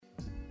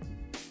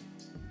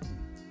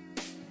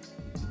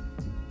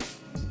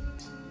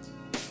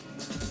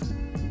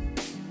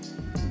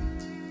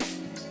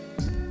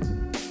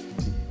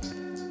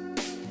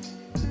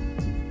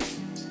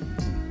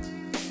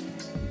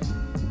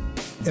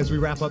As we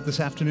wrap up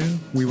this afternoon,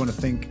 we want to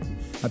think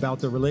about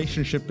the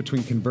relationship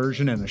between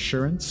conversion and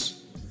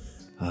assurance.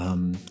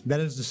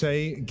 That is to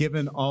say,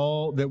 given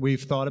all that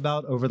we've thought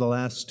about over the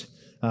last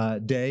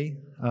day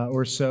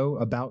or so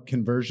about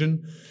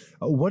conversion,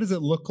 what does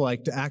it look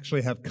like to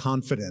actually have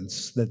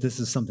confidence that this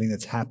is something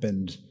that's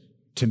happened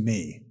to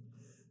me?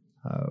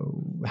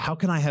 How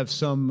can I have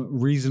some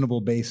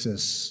reasonable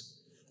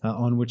basis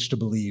on which to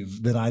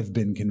believe that I've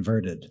been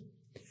converted?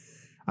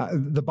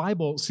 The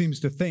Bible seems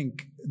to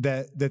think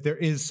that there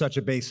is such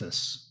a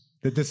basis,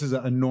 that this is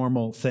a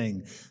normal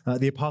thing.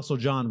 The Apostle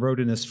John wrote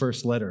in his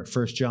first letter,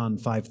 1 John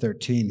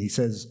 5:13, he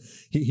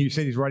says, he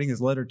said he's writing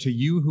his letter to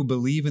you who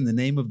believe in the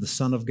name of the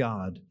Son of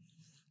God,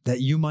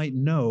 that you might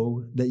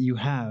know that you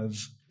have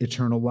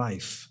eternal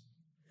life.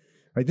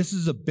 Right? This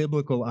is a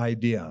biblical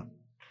idea,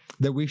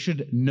 that we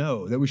should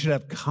know, that we should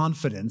have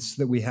confidence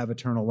that we have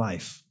eternal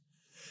life.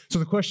 So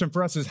the question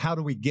for us is, how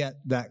do we get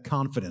that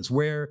confidence?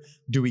 Where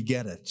do we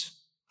get it?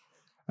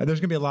 There's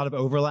going to be a lot of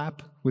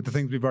overlap with the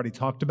things we've already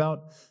talked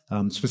about,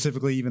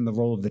 specifically even the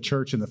role of the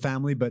church and the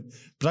family. But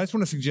I just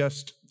want to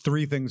suggest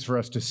three things for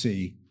us to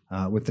see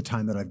with the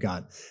time that I've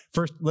got.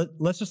 First,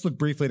 let's just look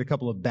briefly at a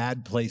couple of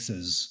bad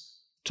places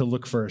to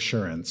look for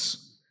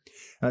assurance.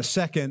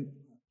 Second,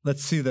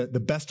 let's see the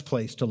best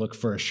place to look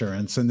for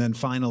assurance. And then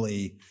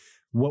finally,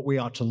 what we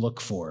ought to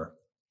look for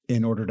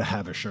in order to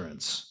have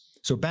assurance.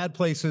 So bad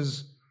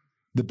places,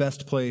 the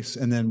best place,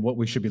 and then what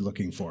we should be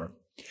looking for.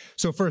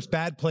 So first,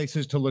 bad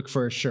places to look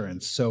for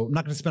assurance. So I'm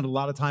not going to spend a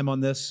lot of time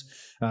on this.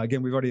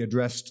 Again, we've already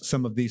addressed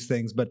some of these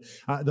things, but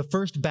the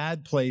first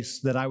bad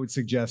place that I would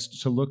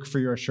suggest to look for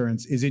your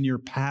assurance is in your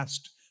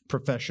past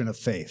profession of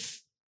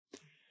faith.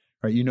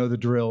 All right, you know the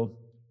drill.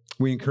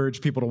 We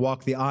encourage people to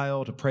walk the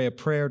aisle, to pray a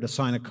prayer, to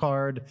sign a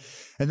card,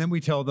 and then we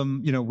tell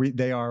them,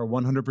 they are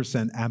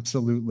 100%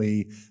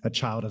 absolutely a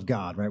child of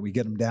God, right? We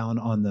get them down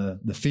on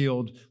the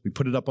field, we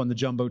put it up on the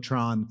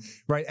Jumbotron,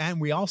 right? And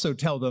we also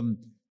tell them,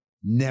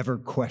 never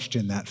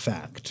question that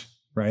fact,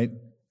 right?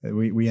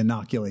 We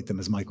inoculate them,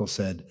 as Michael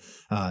said,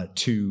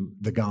 to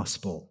the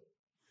gospel.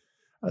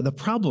 The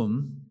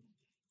problem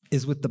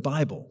is with the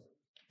Bible,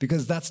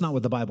 because that's not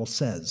what the Bible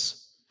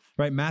says,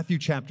 right? Matthew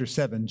chapter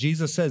 7,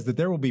 Jesus says that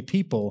there will be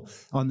people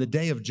on the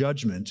day of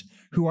judgment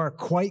who are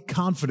quite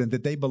confident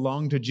that they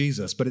belong to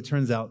Jesus, but it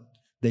turns out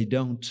they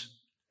don't.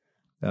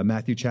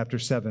 Matthew chapter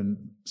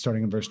 7,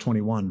 starting in verse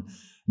 21,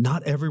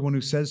 not everyone who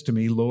says to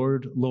me,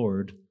 Lord,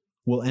 Lord,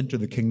 will enter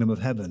the kingdom of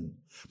heaven,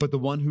 but the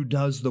one who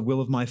does the will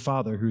of my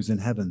Father who's in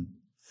heaven.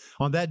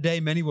 On that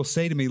day, many will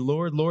say to me,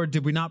 Lord, Lord,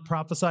 did we not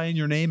prophesy in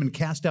your name and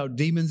cast out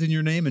demons in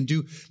your name and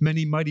do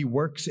many mighty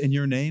works in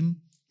your name?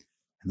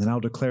 And then I'll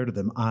declare to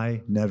them,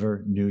 I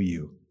never knew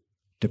you.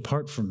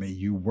 Depart from me,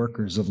 you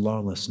workers of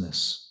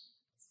lawlessness.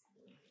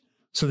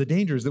 So the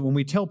danger is that when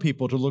we tell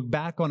people to look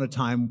back on a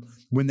time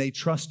when they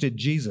trusted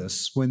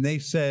Jesus, when they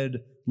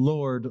said,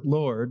 Lord,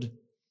 Lord,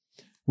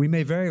 we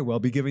may very well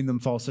be giving them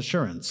false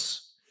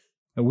assurance.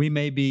 We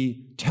may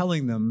be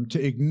telling them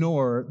to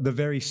ignore the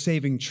very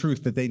saving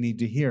truth that they need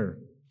to hear.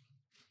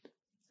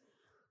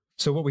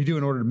 So what we do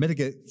in order to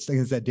mitigate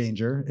against that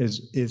danger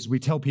is we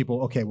tell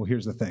people, okay, well,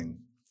 here's the thing.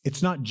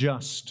 It's not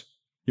just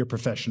your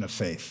profession of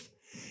faith.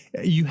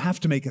 You have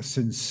to make a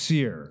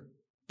sincere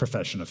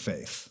profession of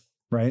faith,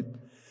 right?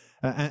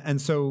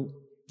 And so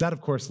that, of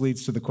course,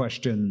 leads to the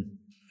question,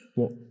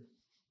 well,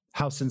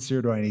 how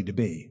sincere do I need to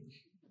be,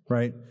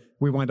 right?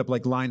 We wind up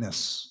like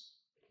Linus,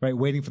 right,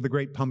 waiting for the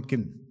great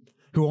pumpkin,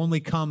 who only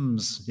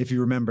comes, if you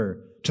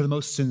remember, to the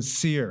most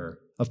sincere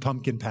of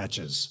pumpkin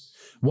patches,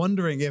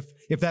 wondering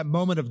if that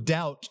moment of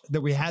doubt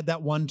that we had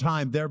that one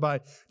time thereby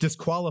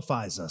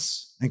disqualifies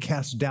us and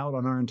casts doubt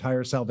on our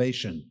entire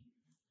salvation,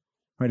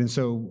 right? And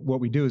so what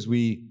we do is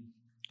we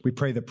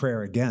pray the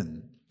prayer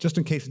again, just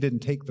in case it didn't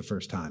take the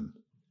first time,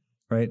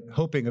 right?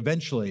 Hoping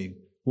eventually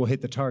we'll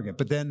hit the target.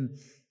 But then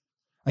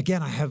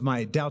again, I have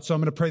my doubts, so I'm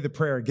going to pray the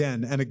prayer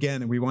again and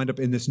again, and we wind up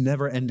in this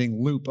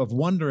never-ending loop of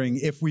wondering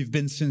if we've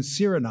been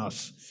sincere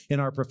enough in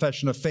our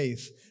profession of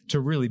faith to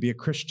really be a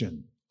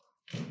Christian.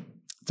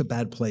 It's a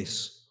bad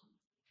place.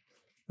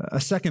 A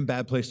second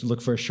bad place to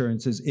look for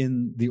assurance is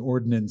in the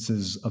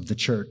ordinances of the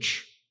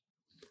church.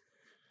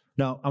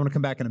 Now, I'm going to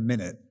come back in a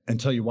minute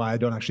and tell you why I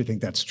don't actually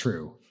think that's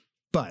true.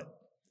 But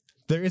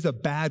there is a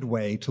bad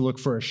way to look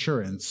for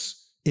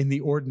assurance in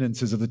the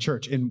ordinances of the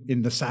church,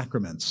 in the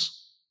sacraments.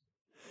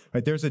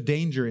 Right, there's a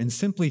danger in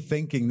simply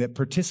thinking that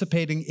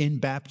participating in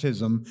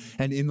baptism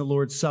and in the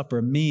Lord's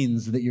Supper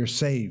means that you're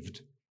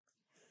saved.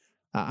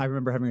 I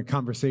remember having a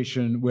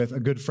conversation with a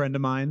good friend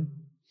of mine.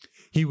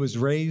 He was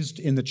raised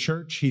in the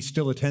church. He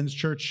still attends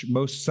church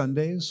most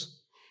Sundays.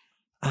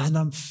 And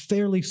I'm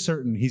fairly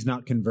certain he's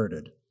not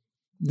converted.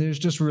 There's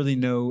just really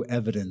no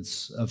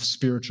evidence of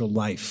spiritual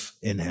life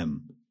in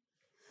him.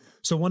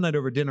 So one night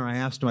over dinner, I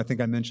asked him, I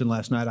think I mentioned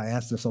last night, I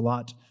asked this a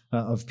lot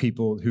of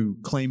people who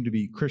claim to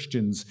be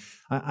Christians.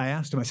 I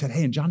asked him, I said,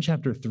 hey, in John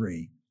chapter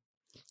 3,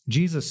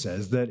 Jesus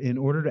says that in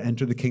order to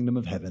enter the kingdom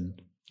of heaven,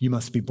 you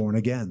must be born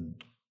again.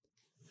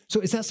 So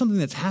is that something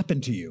that's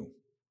happened to you?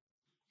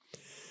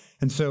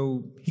 And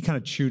so he kind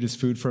of chewed his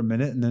food for a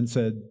minute and then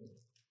said,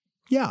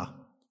 Yeah.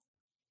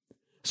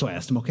 So I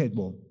asked him, okay,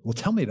 well,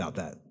 tell me about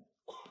that.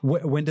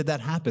 When did that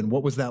happen?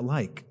 What was that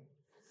like?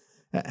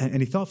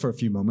 And he thought for a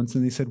few moments,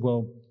 and he said,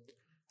 well,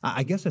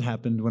 I guess it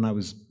happened when I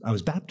was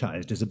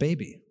baptized as a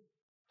baby.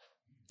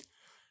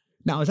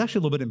 Now, I was actually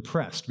a little bit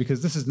impressed,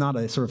 because this is not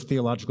a sort of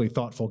theologically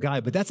thoughtful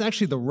guy, but that's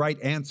actually the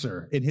right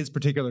answer in his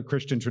particular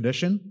Christian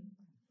tradition.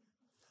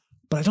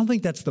 But I don't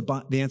think that's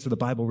the answer the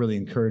Bible really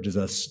encourages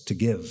us to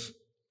give.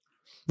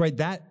 Right?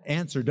 That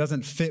answer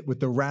doesn't fit with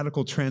the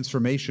radical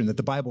transformation that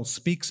the Bible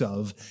speaks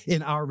of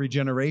in our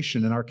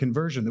regeneration and our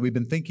conversion that we've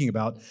been thinking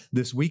about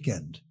this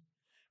weekend.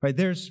 Right?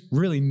 There's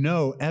really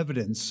no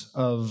evidence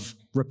of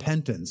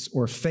repentance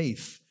or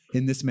faith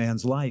in this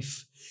man's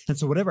life. And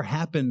so whatever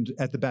happened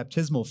at the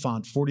baptismal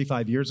font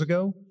 45 years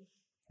ago,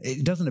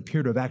 it doesn't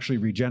appear to have actually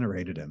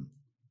regenerated him.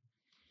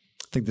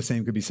 I think the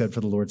same could be said for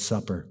the Lord's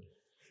Supper.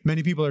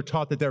 Many people are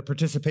taught that their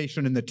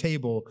participation in the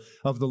table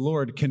of the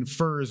Lord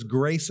confers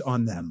grace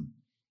on them,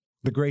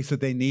 the grace that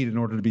they need in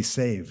order to be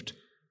saved.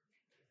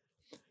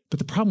 But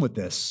the problem with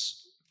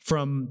this,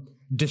 from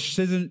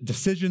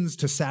decisions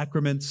to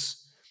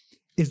sacraments,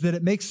 is that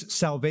it makes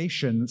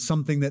salvation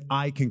something that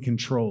I can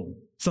control,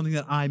 something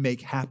that I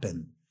make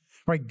happen.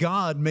 Right?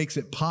 God makes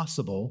it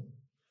possible,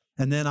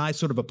 and then I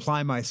sort of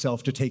apply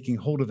myself to taking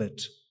hold of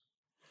it.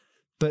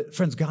 But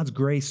friends, God's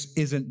grace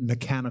isn't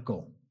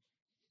mechanical.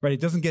 Right?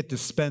 It doesn't get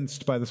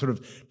dispensed by the sort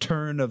of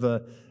turn of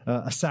a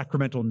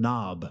sacramental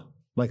knob,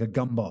 like a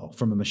gumball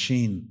from a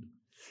machine.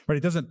 Right?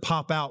 It doesn't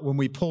pop out when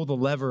we pull the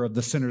lever of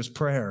the sinner's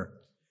prayer.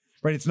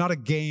 Right? It's not a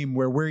game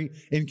where we're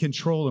in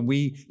control and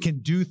we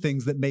can do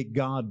things that make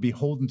God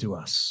beholden to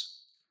us.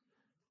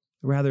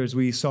 Rather, as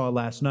we saw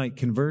last night,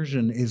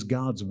 conversion is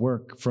God's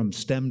work from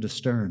stem to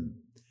stern.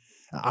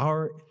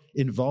 Our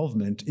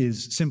involvement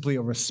is simply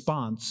a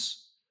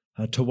response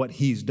to what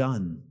He's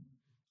done.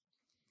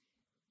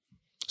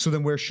 So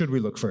then where should we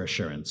look for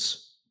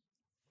assurance?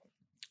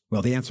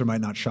 Well, the answer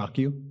might not shock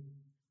you.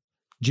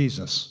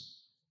 Jesus.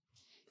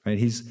 Right?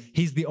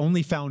 He's the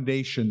only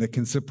foundation that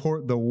can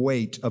support the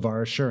weight of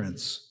our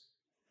assurance.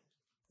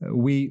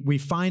 We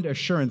find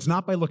assurance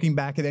not by looking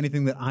back at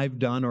anything that I've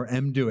done or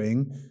am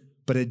doing,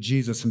 but at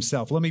Jesus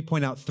Himself. Let me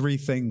point out 3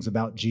 things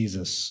about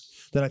Jesus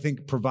that I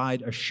think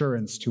provide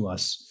assurance to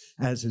us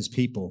as His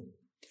people.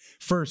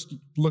 First,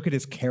 look at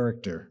His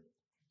character.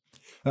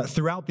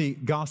 Throughout the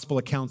gospel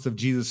accounts of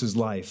Jesus'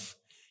 life,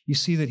 you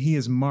see that He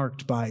is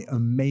marked by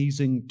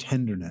amazing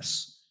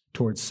tenderness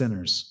towards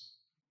sinners.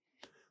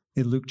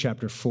 In Luke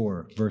chapter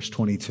 4, verse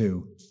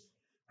 22,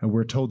 and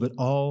we're told that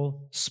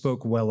all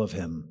spoke well of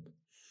Him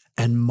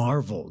and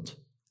marveled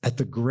at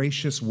the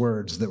gracious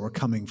words that were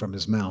coming from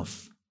His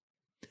mouth.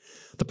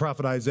 The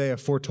prophet Isaiah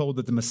foretold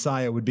that the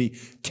Messiah would be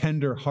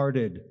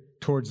tender-hearted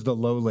towards the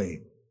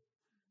lowly.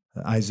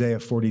 Isaiah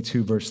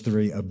 42, verse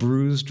 3, a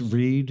bruised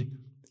reed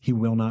He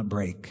will not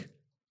break.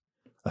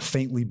 A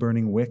faintly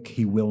burning wick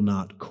He will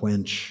not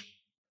quench.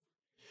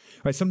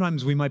 Right,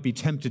 sometimes we might be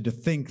tempted to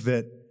think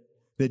that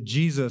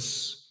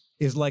Jesus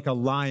is like a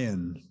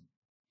lion,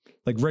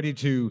 like ready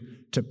to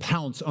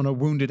pounce on a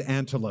wounded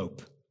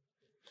antelope.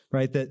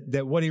 Right?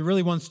 That what He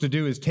really wants to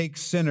do is take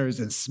sinners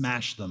and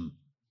smash them.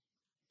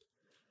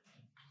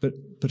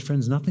 But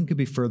friends, nothing could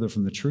be further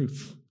from the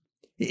truth.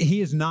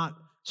 He is not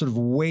sort of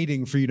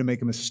waiting for you to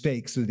make a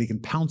mistake so that He can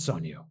pounce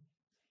on you.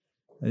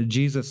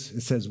 Jesus,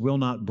 it says, will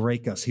not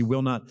break us. He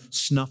will not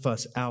snuff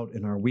us out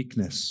in our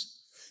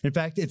weakness. In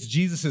fact, it's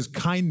Jesus'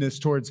 kindness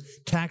towards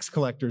tax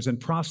collectors and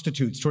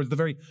prostitutes, towards the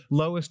very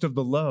lowest of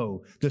the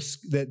low,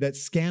 that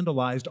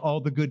scandalized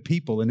all the good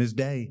people in His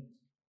day.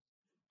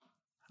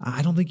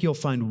 I don't think you'll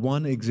find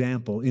one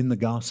example in the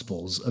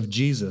Gospels of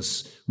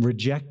Jesus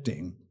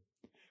rejecting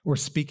or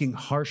speaking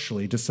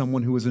harshly to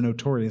someone who was a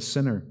notorious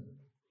sinner.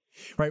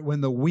 Right?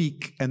 When the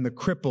weak and the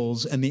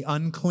cripples and the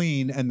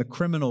unclean and the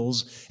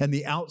criminals and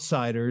the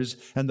outsiders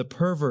and the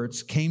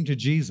perverts came to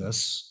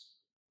Jesus,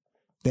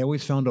 they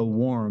always found a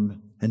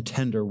warm and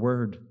tender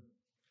word.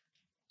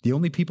 The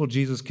only people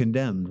Jesus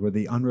condemned were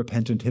the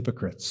unrepentant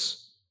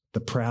hypocrites, the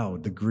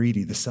proud, the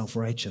greedy, the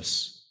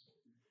self-righteous.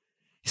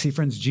 You see,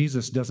 friends,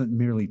 Jesus doesn't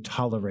merely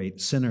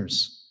tolerate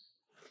sinners.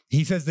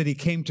 He says that He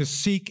came to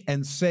seek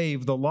and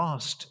save the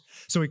lost.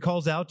 So He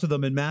calls out to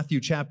them in Matthew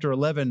chapter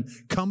 11,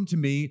 come to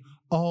me,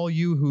 all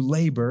you who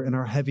labor and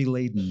are heavy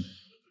laden,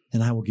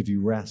 and I will give you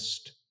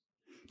rest.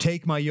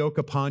 Take my yoke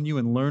upon you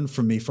and learn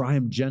from me, for I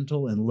am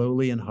gentle and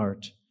lowly in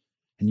heart,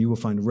 and you will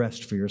find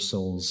rest for your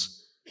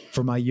souls.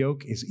 For my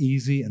yoke is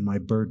easy and my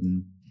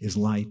burden is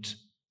light.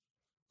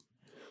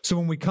 So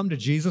when we come to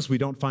Jesus, we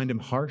don't find Him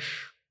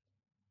harsh.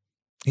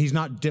 He's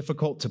not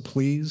difficult to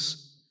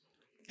please.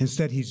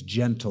 Instead, He's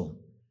gentle.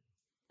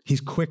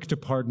 He's quick to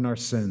pardon our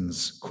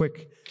sins,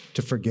 quick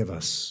to forgive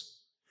us.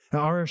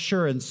 Our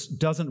assurance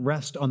doesn't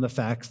rest on the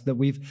fact that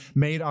we've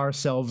made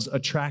ourselves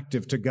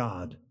attractive to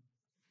God.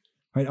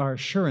 Right? Our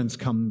assurance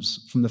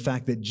comes from the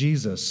fact that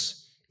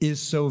Jesus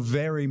is so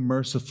very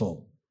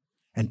merciful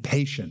and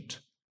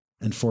patient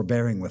and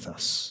forbearing with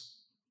us.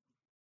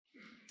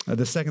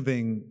 The second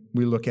thing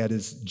we look at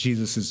is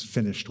Jesus'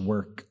 finished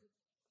work.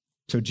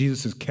 So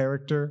Jesus'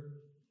 character,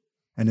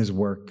 and his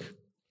work.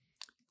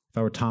 If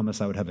I were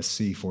Thomas, I would have a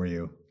C for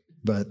you.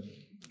 But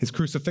his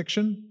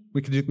crucifixion,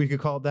 we could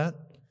call it that.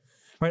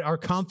 Right? Our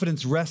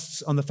confidence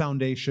rests on the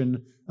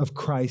foundation of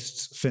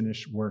Christ's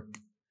finished work.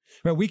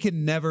 Right? We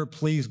can never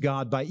please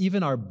God by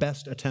even our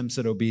best attempts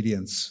at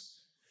obedience.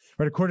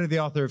 Right? According to the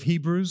author of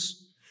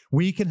Hebrews,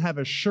 we can have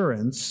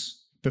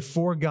assurance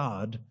before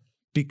God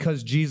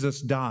because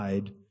Jesus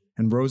died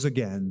and rose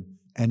again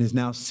and is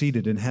now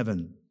seated in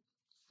heaven.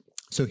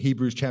 So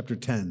Hebrews chapter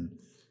 10,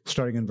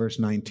 starting in verse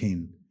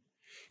 19.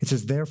 It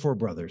says, "Therefore,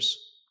 brothers,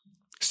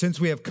 since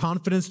we have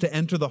confidence to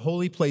enter the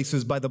holy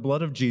places by the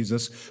blood of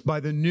Jesus, by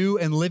the new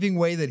and living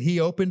way that he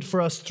opened for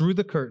us through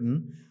the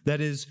curtain,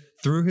 that is,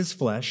 through his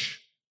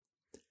flesh,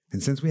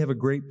 and since we have a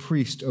great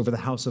priest over the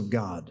house of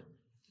God,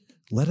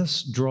 let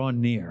us draw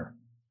near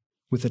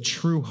with a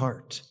true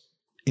heart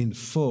in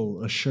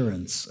full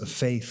assurance of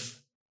faith."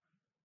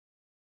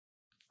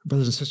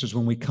 Brothers and sisters,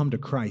 when we come to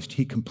Christ,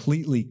 he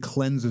completely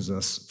cleanses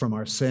us from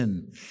our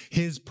sin.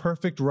 His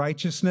perfect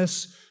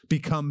righteousness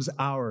becomes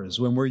ours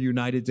when we're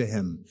united to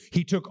him.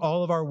 He took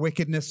all of our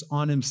wickedness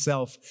on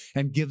himself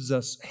and gives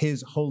us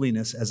his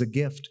holiness as a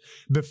gift.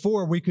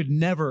 Before, we could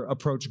never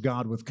approach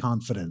God with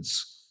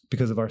confidence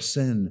because of our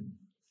sin.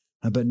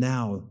 But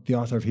now, the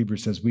author of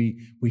Hebrews says,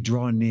 we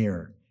draw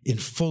near in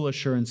full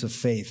assurance of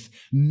faith,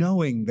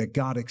 knowing that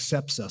God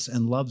accepts us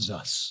and loves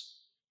us.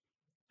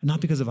 Not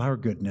because of our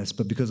goodness,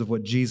 but because of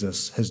what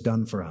Jesus has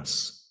done for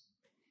us.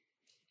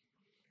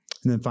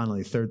 And then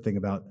finally, the third thing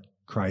about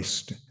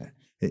Christ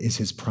is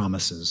his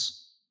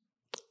promises.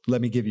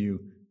 Let me give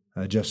you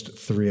just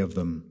 3 of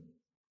them.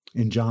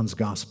 In John's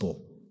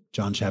Gospel,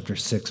 John chapter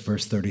 6,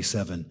 verse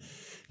 37,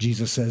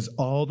 Jesus says,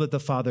 "All that the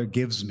Father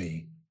gives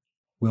me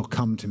will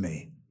come to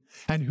me,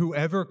 and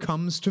whoever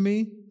comes to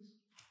me,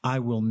 I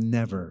will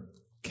never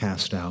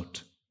cast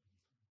out."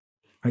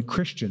 Right?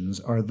 Christians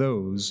are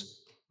those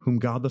whom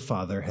God the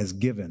Father has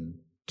given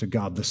to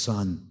God the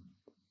Son.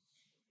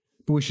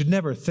 But we should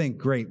never think,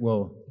 great,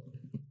 well,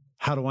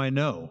 how do I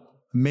know?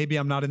 Maybe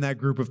I'm not in that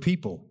group of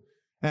people.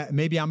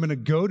 Maybe I'm going to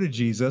go to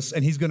Jesus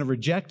and he's going to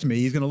reject me.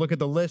 He's going to look at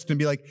the list and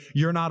be like,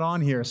 "You're not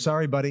on here.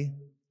 Sorry, buddy."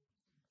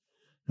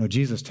 No,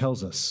 Jesus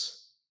tells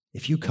us,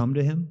 if you come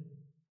to him,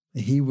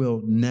 he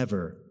will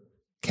never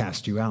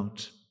cast you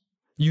out.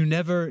 You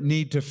never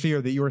need to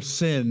fear that your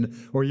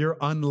sin or your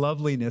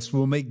unloveliness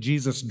will make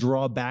Jesus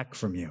draw back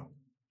from you.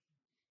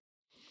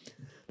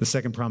 The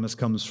second promise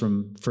comes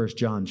from 1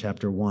 John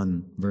chapter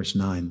 1, verse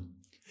 9.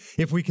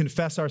 "If we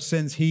confess our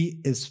sins, he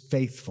is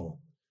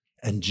faithful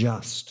and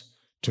just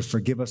to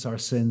forgive us our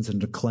sins and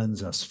to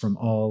cleanse us from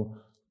all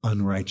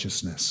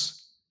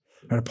unrighteousness."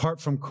 And apart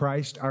from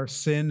Christ, our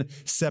sin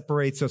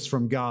separates us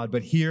from God.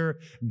 But here,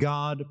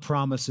 God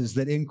promises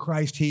that in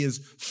Christ, he is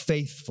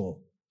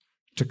faithful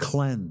to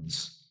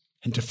cleanse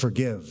and to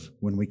forgive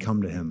when we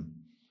come to him.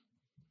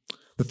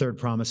 The third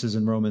promise is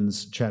in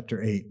Romans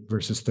chapter 8,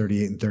 verses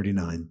 38 and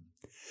 39.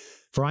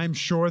 "For I am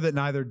sure that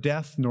neither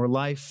death nor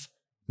life,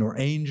 nor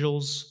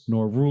angels,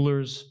 nor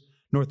rulers,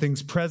 nor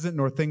things present,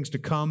 nor things to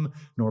come,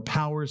 nor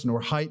powers,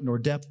 nor height, nor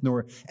depth,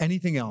 nor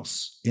anything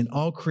else in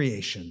all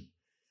creation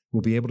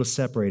will be able to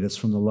separate us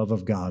from the love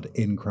of God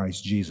in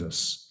Christ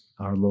Jesus,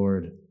 our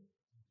Lord."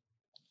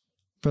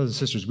 Brothers and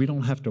sisters, we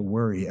don't have to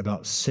worry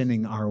about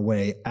sinning our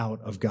way out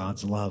of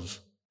God's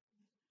love.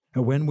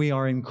 And when we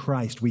are in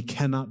Christ, we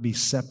cannot be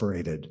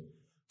separated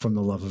from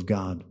the love of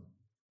God.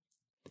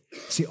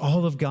 See,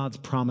 all of God's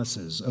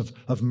promises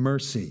of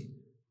mercy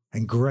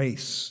and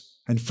grace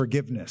and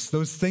forgiveness,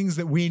 those things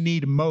that we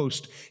need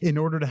most in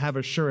order to have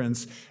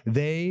assurance,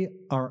 they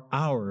are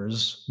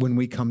ours when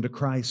we come to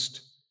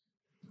Christ.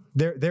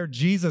 They're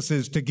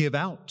Jesus's to give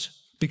out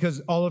because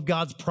all of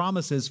God's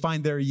promises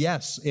find their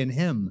yes in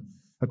him,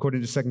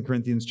 according to 2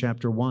 Corinthians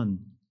chapter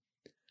 1.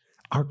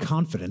 Our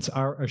confidence,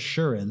 our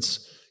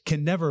assurance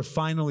can never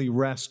finally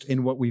rest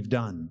in what we've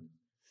done.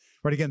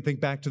 Right, again, think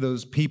back to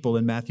those people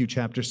in Matthew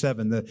chapter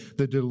 7,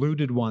 the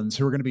deluded ones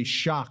who are going to be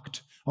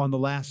shocked on the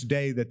last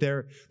day that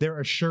their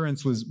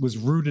assurance was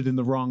rooted in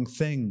the wrong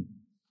thing.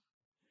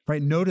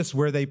 Right, notice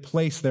where they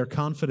placed their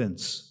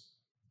confidence.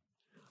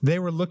 They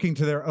were looking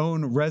to their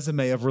own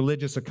resume of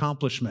religious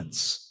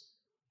accomplishments,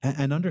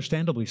 and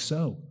understandably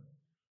so.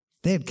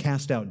 They had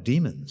cast out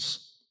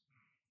demons.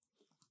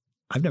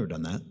 I've never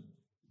done that.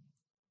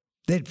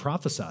 They had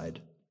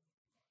prophesied.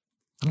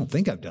 I don't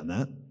think I've done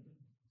that.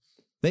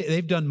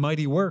 They've done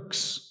mighty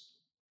works.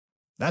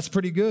 That's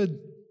pretty good.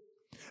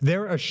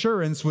 Their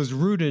assurance was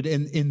rooted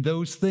in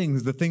those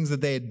things, the things that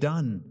they had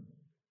done.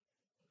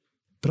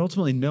 But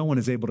ultimately, no one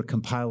is able to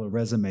compile a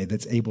resume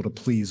that's able to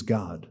please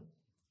God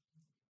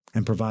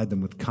and provide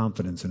them with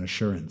confidence and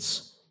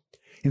assurance.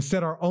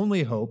 Instead, our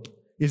only hope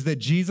is that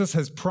Jesus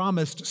has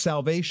promised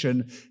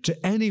salvation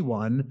to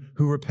anyone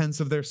who repents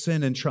of their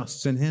sin and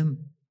trusts in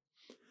him.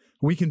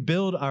 We can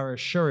build our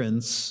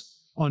assurance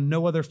on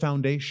no other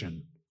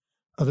foundation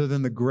other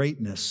than the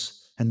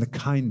greatness and the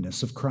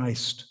kindness of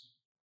Christ.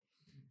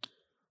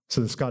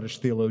 So the Scottish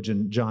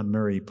theologian John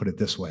Murray put it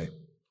this way.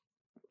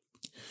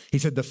 He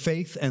said, "The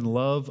faith and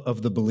love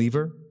of the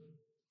believer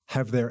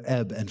have their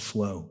ebb and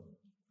flow.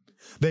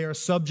 They are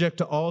subject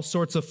to all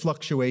sorts of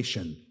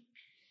fluctuation.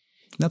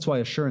 That's why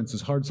assurance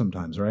is hard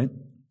sometimes, right?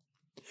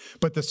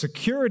 But the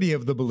security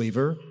of the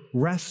believer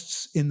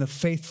rests in the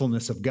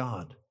faithfulness of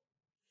God.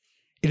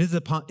 It is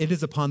upon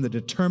the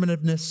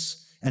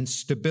determinativeness and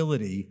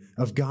stability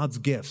of God's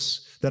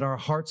gifts that our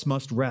hearts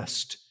must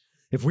rest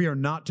if we are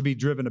not to be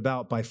driven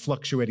about by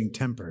fluctuating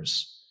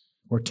tempers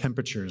or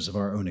temperatures of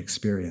our own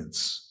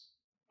experience.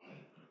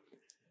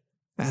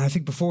 And I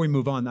think before we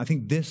move on, I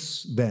think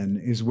this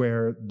then is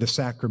where the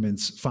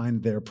sacraments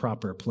find their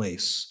proper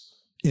place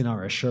in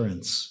our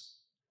assurance.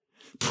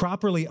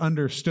 Properly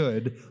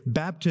understood,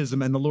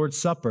 baptism and the Lord's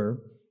Supper,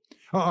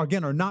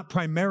 again, are not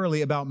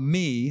primarily about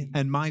me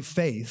and my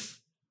faith,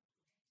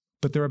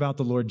 but they're about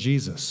the Lord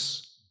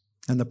Jesus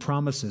and the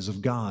promises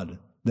of God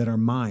that are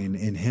mine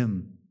in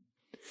him.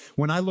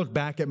 When I look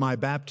back at my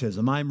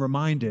baptism, I'm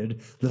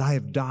reminded that I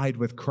have died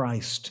with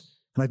Christ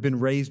and I've been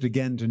raised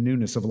again to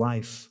newness of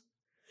life.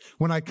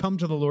 When I come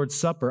to the Lord's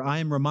Supper, I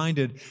am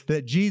reminded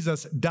that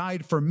Jesus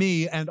died for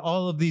me and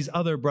all of these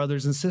other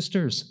brothers and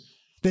sisters,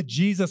 that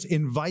Jesus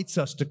invites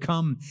us to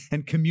come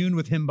and commune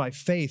with him by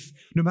faith,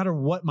 no matter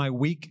what my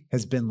week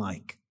has been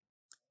like.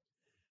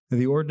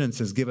 The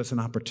ordinances give us an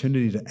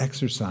opportunity to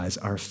exercise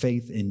our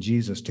faith in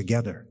Jesus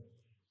together.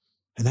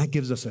 And that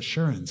gives us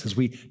assurance as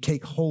we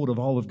take hold of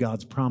all of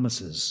God's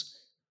promises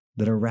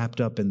that are wrapped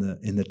up in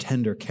the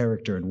tender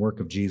character and work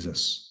of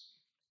Jesus.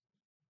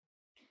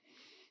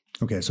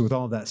 Okay, so with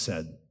all that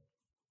said,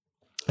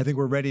 I think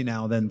we're ready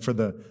now then for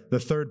the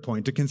third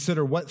point, to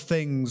consider what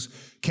things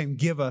can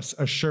give us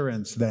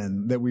assurance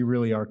then that we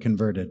really are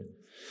converted.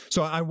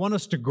 So I want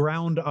us to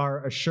ground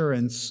our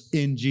assurance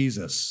in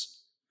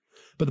Jesus.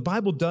 But the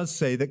Bible does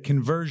say that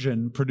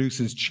conversion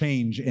produces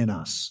change in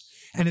us.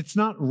 And it's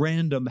not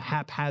random,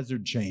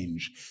 haphazard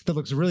change that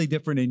looks really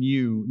different in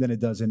you than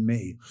it does in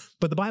me.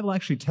 But the Bible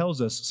actually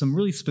tells us some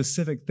really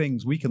specific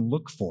things we can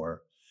look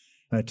for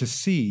to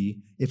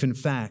see if, in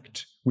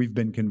fact, we've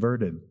been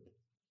converted.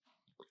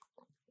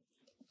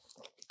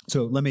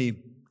 So let me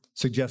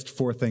suggest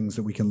 4 things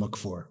that we can look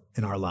for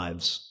in our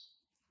lives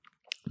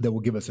that will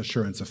give us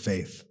assurance of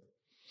faith.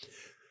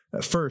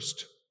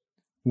 First,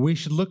 we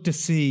should look to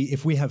see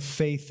if we have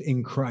faith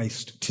in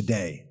Christ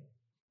today.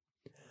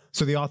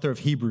 So the author of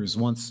Hebrews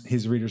wants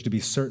his readers to be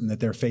certain that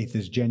their faith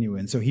is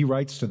genuine. So he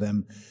writes to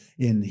them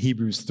in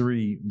Hebrews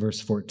 3, verse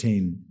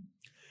 14,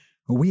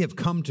 "We have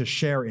come to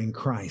share in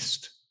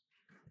Christ,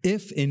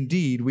 if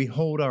indeed we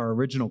hold our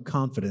original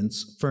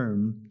confidence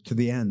firm to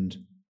the end."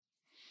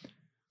 A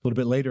little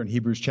bit later in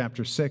Hebrews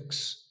chapter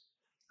 6,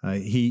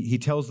 he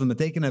tells them that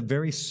they can have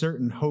very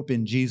certain hope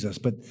in Jesus,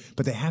 but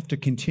they have to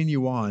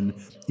continue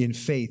on in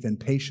faith and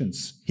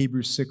patience.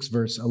 Hebrews 6,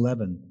 verse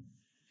 11.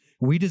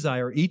 "We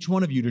desire each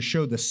one of you to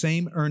show the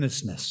same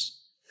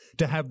earnestness,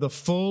 to have the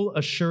full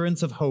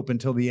assurance of hope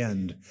until the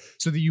end,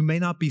 so that you may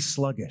not be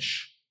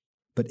sluggish,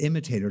 but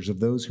imitators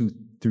of those who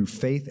through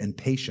faith and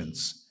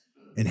patience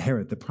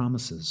inherit the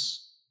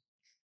promises."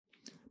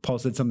 Paul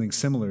said something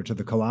similar to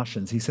the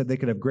Colossians. He said they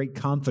could have great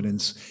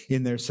confidence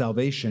in their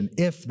salvation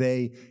if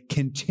they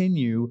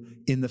continue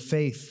in the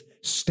faith,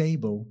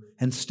 stable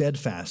and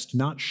steadfast,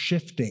 not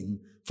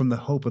shifting from the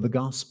hope of the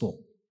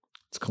gospel.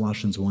 It's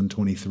Colossians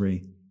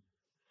 1:23.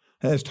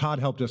 As Todd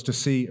helped us to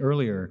see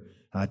earlier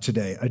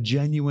today, a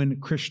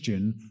genuine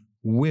Christian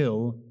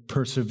will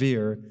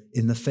persevere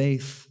in the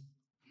faith.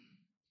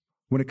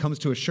 When it comes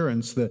to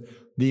assurance, the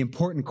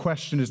important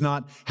question is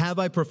not, have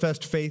I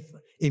professed faith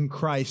in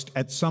Christ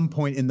at some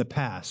point in the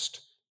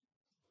past?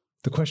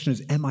 The question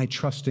is, am I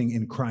trusting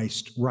in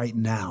Christ right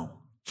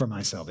now for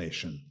my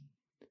salvation?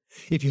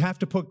 If you have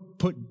to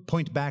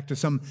point back to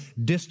some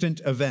distant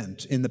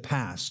event in the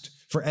past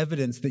for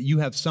evidence that you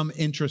have some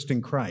interest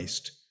in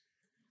Christ,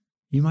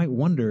 you might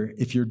wonder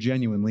if you're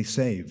genuinely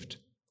saved.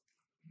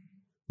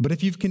 But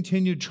if you've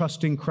continued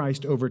trusting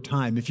Christ over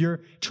time, if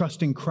you're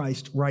trusting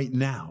Christ right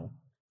now,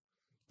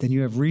 then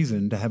you have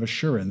reason to have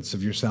assurance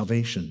of your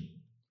salvation.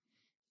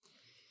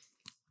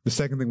 The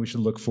second thing we should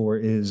look for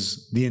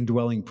is the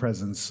indwelling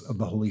presence of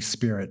the Holy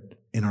Spirit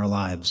in our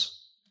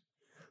lives.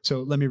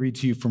 So let me read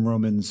to you from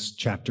Romans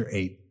chapter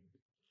 8.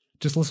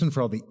 Just listen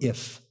for all the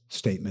if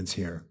statements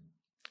here.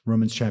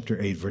 Romans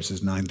chapter 8,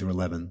 verses 9 through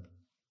 11.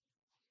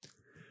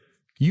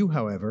 "You,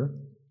 however,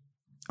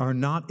 are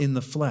not in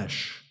the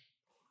flesh,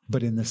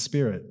 but in the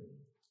Spirit,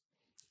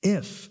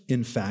 if,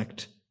 in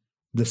fact,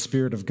 the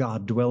Spirit of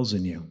God dwells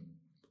in you.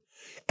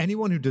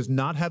 Anyone who does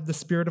not have the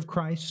Spirit of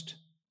Christ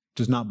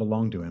does not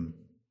belong to him.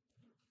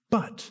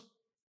 But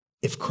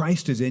if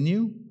Christ is in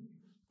you,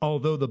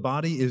 although the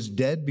body is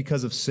dead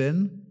because of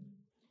sin,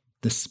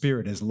 the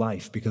Spirit is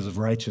life because of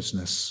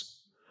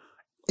righteousness.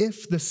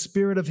 If the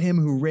Spirit of him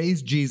who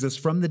raised Jesus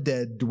from the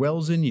dead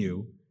dwells in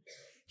you,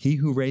 he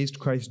who raised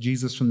Christ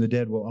Jesus from the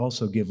dead will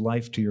also give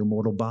life to your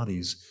mortal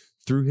bodies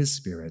through his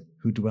Spirit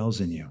who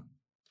dwells in you."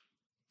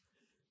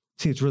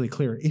 See, it's really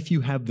clear. If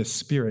you have the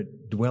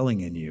Spirit dwelling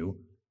in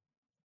you,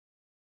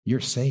 you're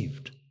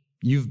saved.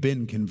 You've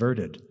been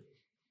converted.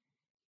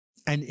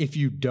 And if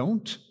you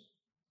don't,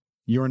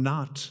 you're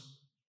not.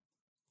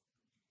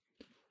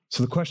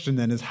 So the question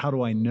then is, how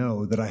do I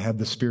know that I have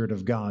the Spirit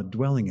of God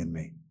dwelling in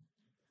me?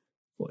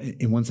 Well,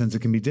 in one sense,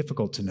 it can be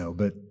difficult to know,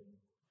 but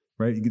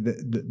right,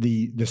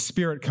 the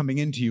Spirit coming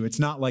into you, it's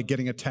not like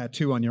getting a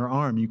tattoo on your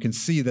arm. You can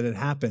see that it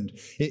happened.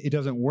 It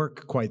doesn't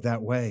work quite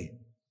that way.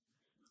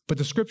 But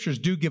the Scriptures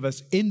do give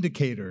us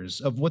indicators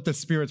of what the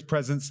Spirit's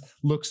presence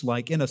looks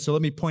like in us. So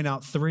let me point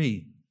out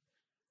three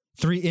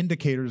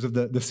indicators of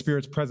the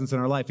Spirit's presence in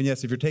our life. And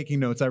yes, if you're taking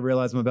notes, I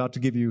realize I'm about to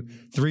give you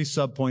 3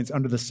 subpoints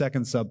under the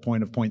second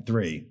subpoint of point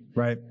 3,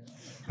 right?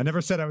 I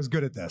never said I was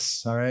good at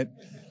this, all right?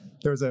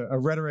 There was a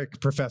rhetoric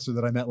professor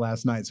that I met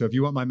last night. So if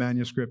you want my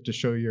manuscript to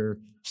show your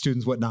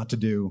students what not to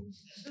do,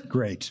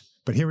 great.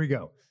 But here we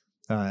go.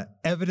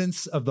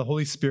 Evidence of the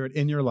Holy Spirit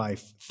in your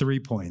life, 3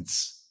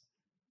 points.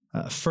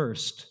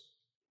 First,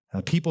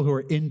 people who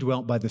are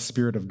indwelt by the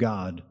Spirit of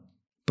God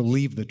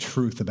believe the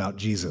truth about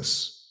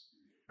Jesus.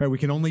 Right, we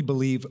can only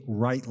believe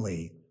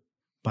rightly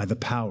by the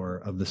power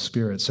of the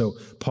Spirit. So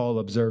Paul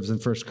observes in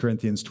 1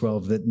 Corinthians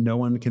 12 that no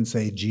one can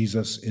say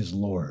Jesus is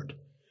Lord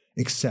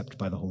except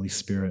by the Holy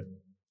Spirit.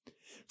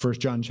 1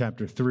 John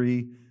chapter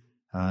 3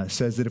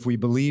 says that if we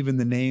believe in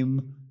the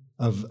name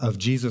of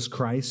Jesus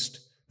Christ,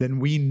 then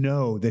we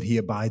know that he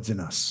abides in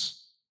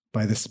us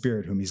by the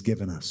Spirit whom he's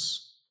given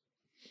us.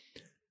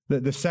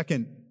 The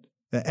second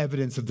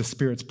evidence of the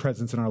Spirit's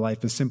presence in our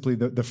life is simply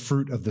the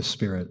fruit of the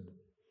Spirit.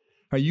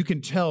 You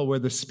can tell where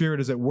the Spirit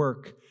is at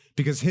work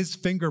because his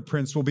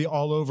fingerprints will be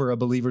all over a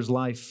believer's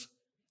life.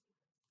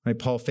 Right?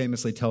 Paul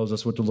famously tells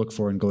us what to look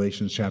for in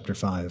Galatians chapter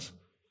 5.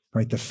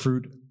 Right? The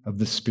fruit of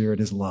the Spirit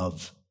is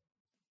love,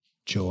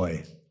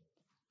 joy,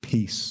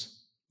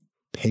 peace,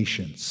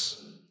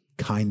 patience,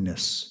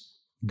 kindness,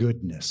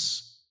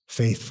 goodness,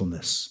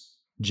 faithfulness,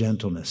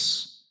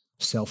 gentleness,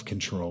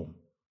 self-control.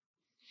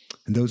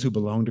 And those who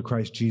belong to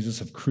Christ Jesus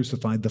have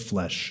crucified the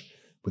flesh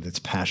with its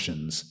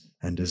passions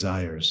and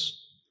desires.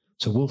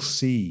 So we'll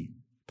see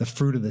the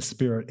fruit of the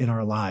Spirit in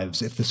our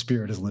lives if the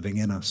Spirit is living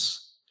in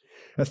us.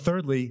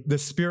 Thirdly, the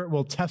Spirit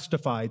will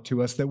testify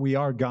to us that we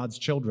are God's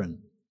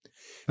children.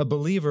 A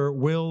believer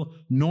will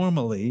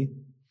normally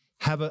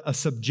have a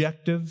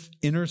subjective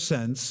inner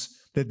sense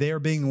that they are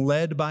being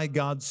led by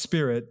God's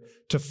Spirit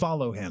to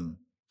follow him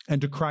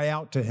and to cry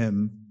out to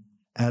him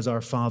as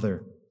our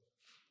Father.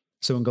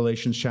 So in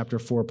Galatians chapter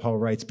 4, Paul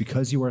writes,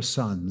 because you are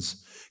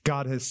sons,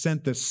 God has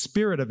sent the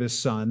Spirit of his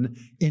Son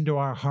into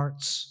our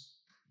hearts,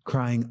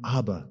 crying,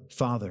 Abba,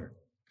 Father.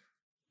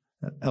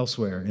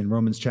 Elsewhere in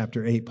Romans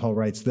chapter 8, Paul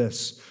writes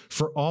this,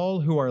 for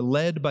all who are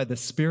led by the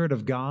Spirit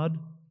of God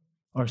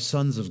are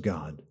sons of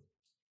God.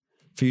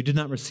 For you did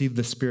not receive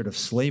the spirit of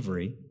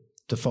slavery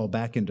to fall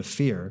back into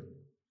fear,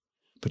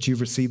 but you've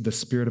received the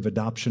Spirit of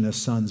adoption as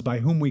sons, by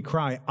whom we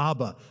cry,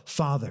 Abba,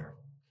 Father.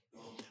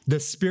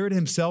 The Spirit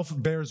himself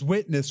bears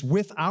witness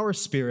with our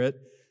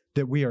spirit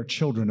that we are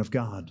children of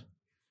God.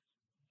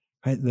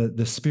 Right?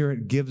 The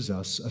Spirit gives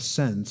us a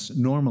sense,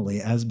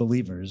 normally as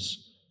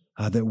believers,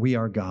 that we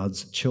are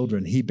God's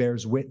children. He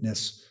bears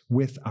witness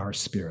with our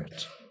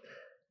spirit.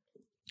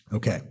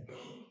 Okay.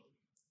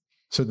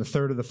 So the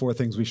third of the 4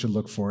 things we should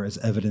look for is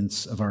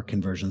evidence of our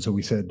conversion. So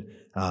we said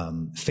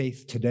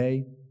faith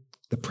today,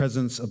 the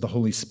presence of the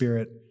Holy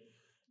Spirit.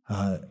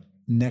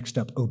 Next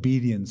up,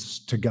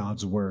 obedience to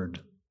God's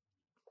word.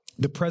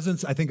 The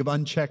presence, I think, of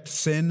unchecked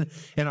sin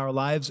in our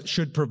lives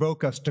should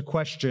provoke us to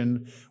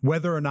question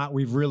whether or not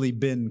we've really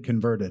been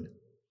converted.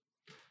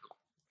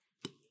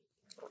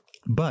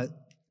 But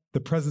the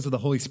presence of the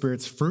Holy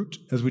Spirit's fruit,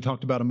 as we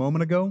talked about a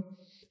moment ago,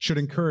 should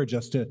encourage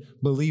us to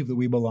believe that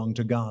we belong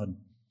to God.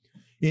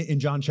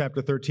 In John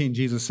chapter 13,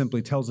 Jesus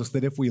simply tells us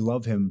that if we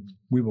love him,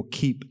 we will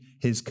keep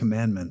his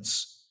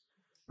commandments.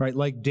 Right?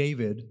 Like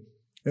David,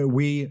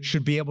 we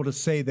should be able to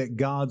say that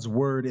God's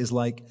word is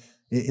like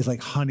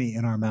honey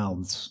in our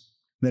mouths,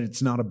 that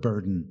it's not a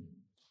burden.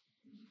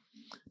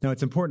 Now,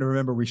 it's important to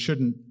remember we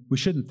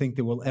shouldn't think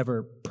that we'll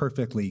ever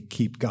perfectly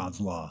keep God's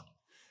law.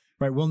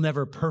 Right? We'll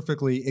never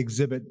perfectly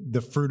exhibit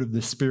the fruit of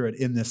the Spirit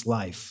in this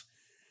life.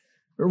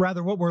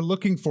 Rather, what we're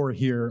looking for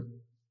here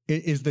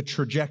is the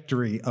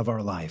trajectory of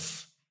our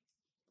life.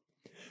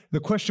 The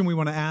question we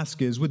want to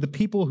ask is, with the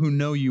people who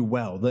know you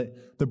well,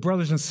 the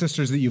brothers and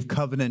sisters that you've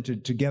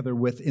covenanted together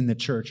with in the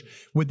church,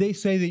 would they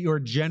say that you're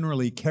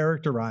generally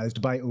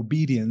characterized by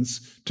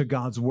obedience to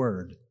God's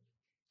word?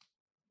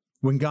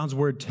 When God's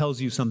word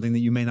tells you something that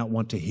you may not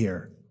want to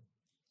hear.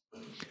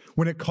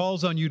 When it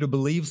calls on you to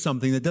believe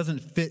something that doesn't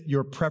fit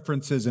your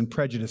preferences and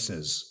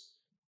prejudices.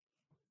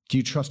 Do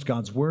you trust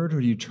God's word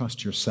or do you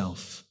trust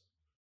yourself?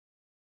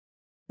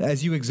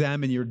 As you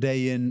examine your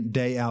day in,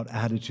 day out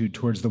attitude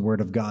towards the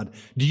word of God,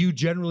 do you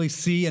generally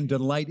see and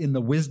delight in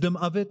the wisdom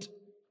of it?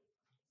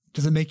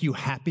 Does it make you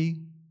happy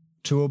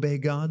to obey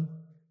God?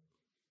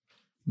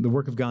 The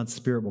work of God's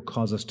Spirit will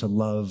cause us to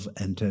love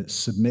and to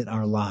submit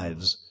our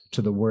lives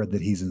to the word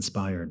that he's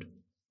inspired.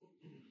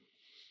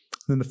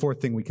 Then the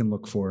 4th thing we can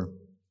look for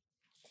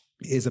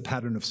is a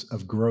pattern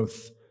of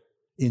growth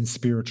in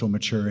spiritual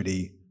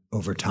maturity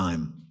over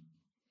time.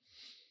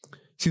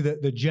 See,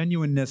 the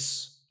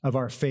genuineness of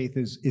our faith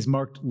is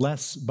marked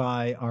less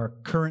by our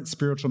current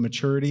spiritual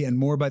maturity and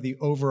more by the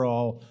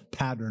overall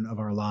pattern of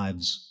our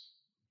lives.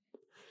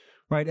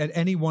 Right? At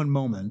any one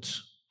moment,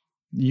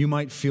 you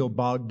might feel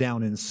bogged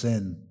down in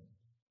sin.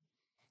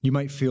 You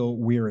might feel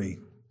weary.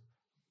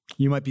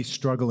 You might be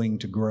struggling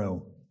to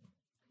grow.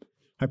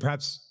 And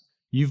perhaps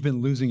you've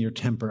been losing your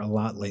temper a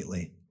lot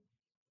lately.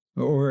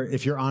 Or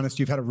if you're honest,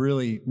 you've had a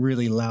really,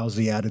 really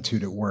lousy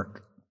attitude at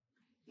work.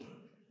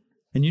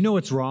 And you know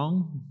it's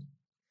wrong.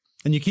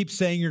 And you keep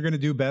saying you're going to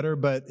do better,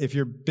 but if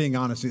you're being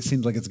honest, it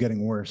seems like it's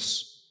getting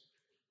worse.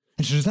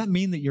 And so does that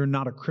mean that you're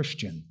not a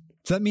Christian?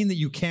 Does that mean that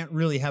you can't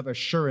really have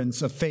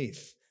assurance of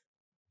faith?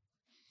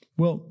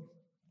 Well,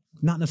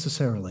 not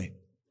necessarily.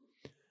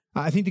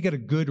 I think to get a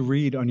good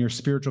read on your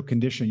spiritual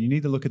condition, you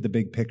need to look at the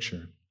big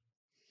picture.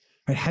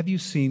 Right? Have you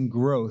seen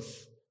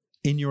growth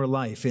in your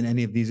life in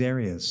any of these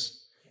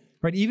areas?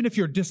 Right? Even if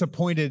you're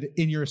disappointed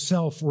in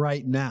yourself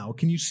right now,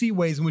 can you see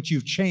ways in which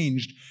you've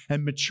changed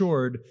and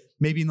matured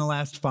maybe in the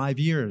last 5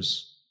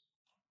 years?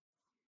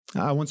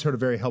 I once heard a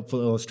very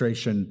helpful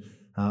illustration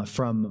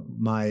from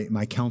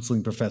my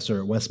counseling professor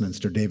at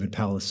Westminster, David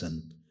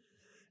Powlison.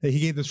 He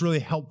gave this really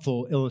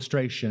helpful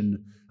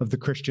illustration of the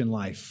Christian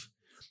life.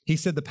 He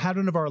said the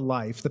pattern of our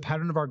life, the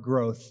pattern of our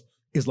growth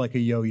is like a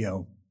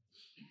yo-yo,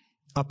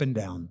 up and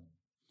down,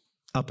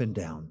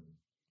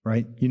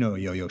 right? You know a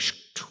yo-yo,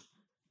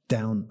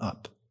 down,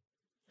 up.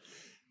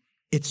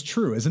 It's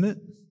true, isn't it?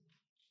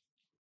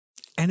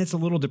 And it's a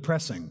little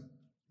depressing,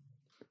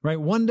 right?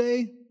 One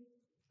day,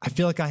 I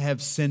feel like I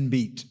have sin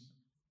beat.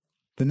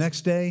 The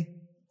next day,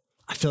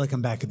 I feel like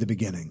I'm back at the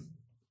beginning.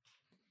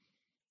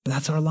 But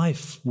that's our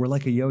life. We're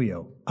like a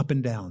yo-yo, up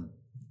and down,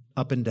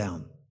 up and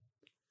down.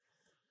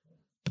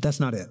 But that's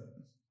not it.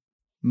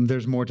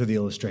 There's more to the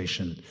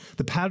illustration.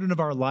 The pattern of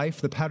our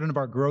life, the pattern of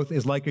our growth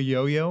is like a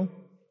yo-yo,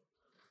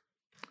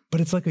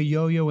 but it's like a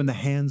yo-yo in the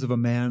hands of a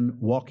man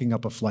walking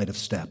up a flight of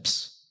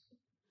steps.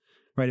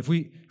 Right? If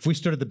we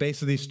stood at the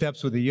base of these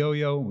steps with a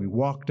yo-yo, we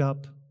walked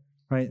up,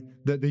 right?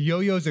 The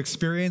yo-yo's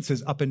experience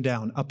is up and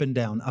down, up and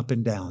down, up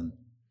and down.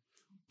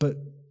 But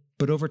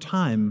over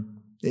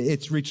time,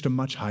 it's reached a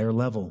much higher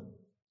level.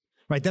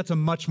 Right? That's a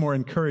much more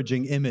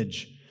encouraging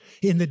image.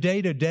 In the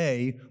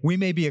day-to-day, we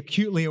may be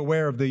acutely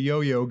aware of the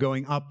yo-yo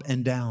going up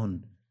and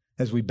down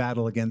as we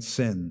battle against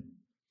sin.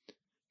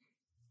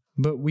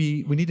 But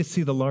we need to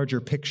see the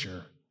larger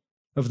picture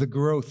of the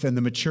growth and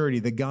the maturity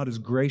that God is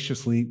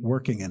graciously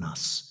working in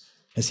us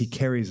as he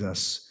carries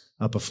us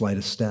up a flight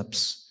of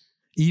steps.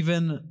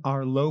 Even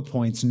our low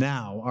points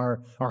now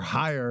are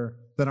higher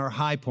than our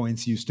high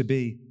points used to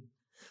be.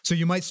 So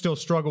you might still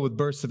struggle with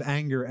bursts of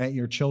anger at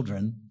your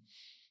children,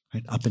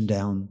 right? Up and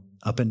down,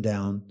 up and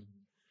down.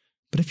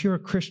 But if you're a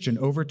Christian,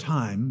 over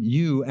time,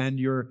 you and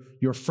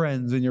your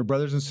friends and your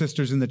brothers and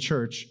sisters in the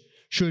church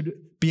should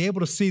be able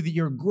to see that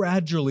you're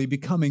gradually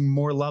becoming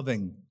more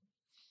loving,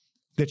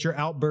 that your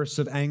outbursts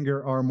of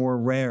anger are more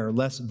rare,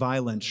 less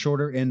violent,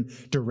 shorter in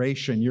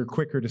duration. You're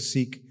quicker to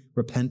seek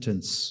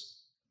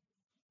repentance.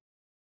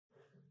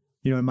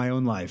 You know, in my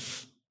own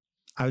life,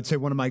 I would say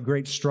one of my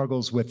great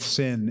struggles with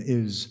sin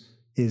is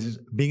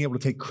being able to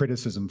take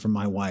criticism from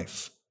my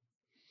wife.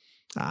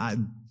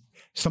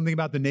 Something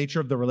about the nature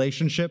of the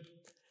relationship,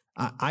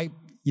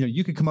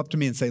 you could come up to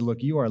me and say,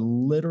 look, you are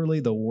literally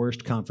the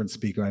worst conference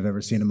speaker I've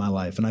ever seen in my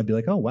life. And I'd be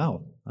like, oh,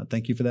 wow,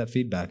 thank you for that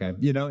feedback.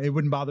 It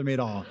wouldn't bother me at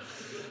all.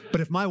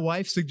 But if my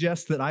wife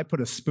suggests that I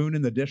put a spoon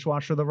in the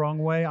dishwasher the wrong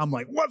way, I'm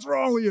like, what's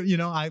wrong with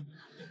you?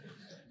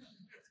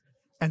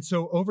 And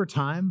so over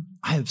time,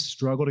 I have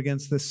struggled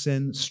against this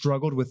sin,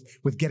 struggled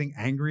with getting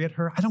angry at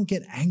her. I don't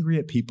get angry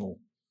at people,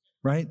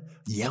 right?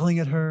 Yelling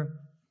at her,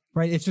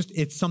 right?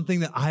 It's something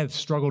that I have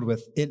struggled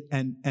with.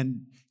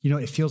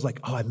 It feels like,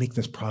 oh, I make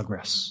this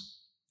progress.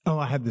 Oh,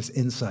 I have this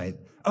insight.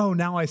 Oh,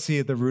 now I see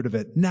at the root of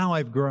it. Now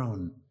I've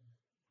grown.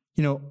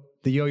 The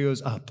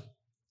yo-yo's up,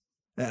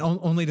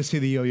 only to see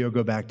the yo-yo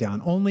go back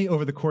down. Only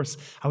over the course,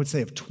 I would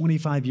say, of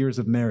 25 years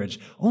of marriage.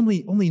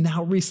 Only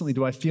now recently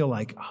do I feel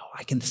like, oh,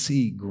 I can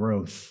see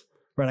growth,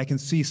 right? I can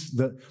see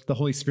the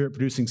Holy Spirit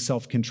producing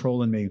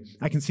self-control in me.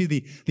 I can see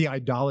the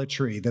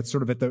idolatry that's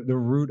sort of at the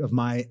root of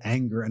my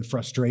anger and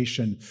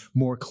frustration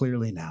more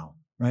clearly now,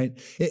 right?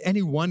 At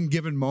any one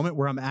given moment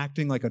where I'm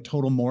acting like a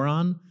total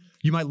moron,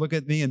 you might look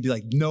at me and be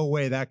like, no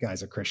way that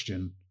guy's a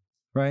Christian,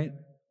 right?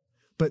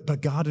 But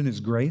God in his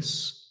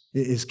grace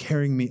is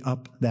carrying me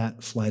up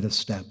that flight of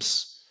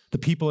steps. The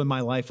people in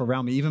my life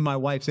around me, even my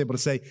wife's able to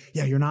say,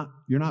 yeah, you're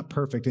not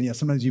perfect. And yeah,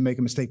 sometimes you make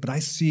a mistake, but I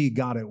see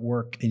God at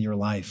work in your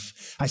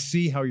life. I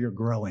see how you're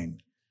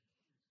growing.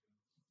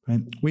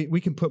 Right?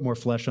 We can put more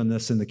flesh on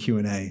this in the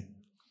Q&A.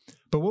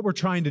 But what we're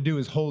trying to do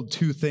is hold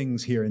two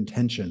things here in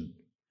tension.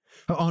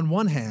 On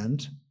one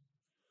hand,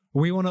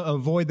 we want to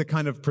avoid the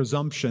kind of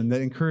presumption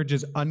that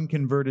encourages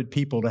unconverted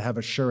people to have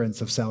assurance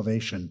of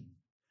salvation.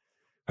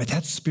 Right?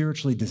 That's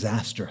spiritually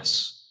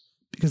disastrous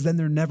because then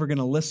they're never going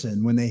to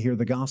listen when they hear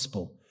the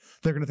gospel.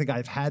 They're going to think,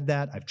 I've had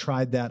that, I've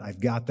tried that,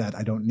 I've got that,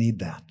 I don't need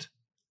that.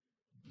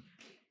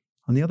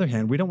 On the other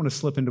hand, we don't want to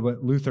slip into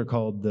what Luther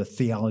called the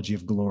theology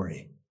of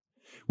glory,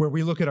 where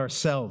we look at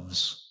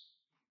ourselves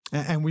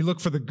And we look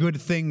for the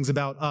good things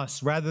about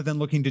us rather than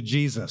looking to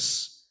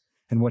Jesus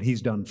and what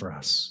he's done for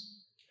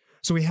us.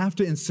 So we have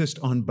to insist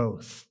on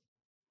both.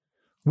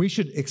 We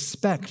should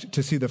expect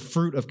to see the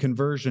fruit of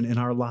conversion in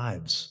our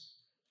lives.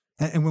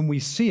 And when we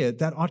see it,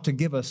 that ought to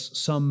give us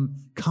some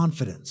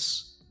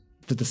confidence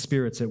that the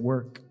Spirit's at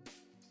work.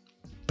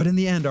 But in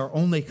the end, our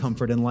only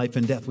comfort in life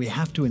and death, we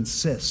have to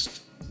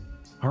insist,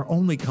 our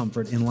only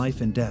comfort in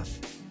life and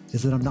death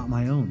is that I'm not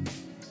my own,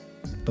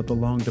 but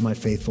belong to my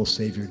faithful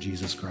Savior,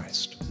 Jesus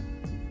Christ.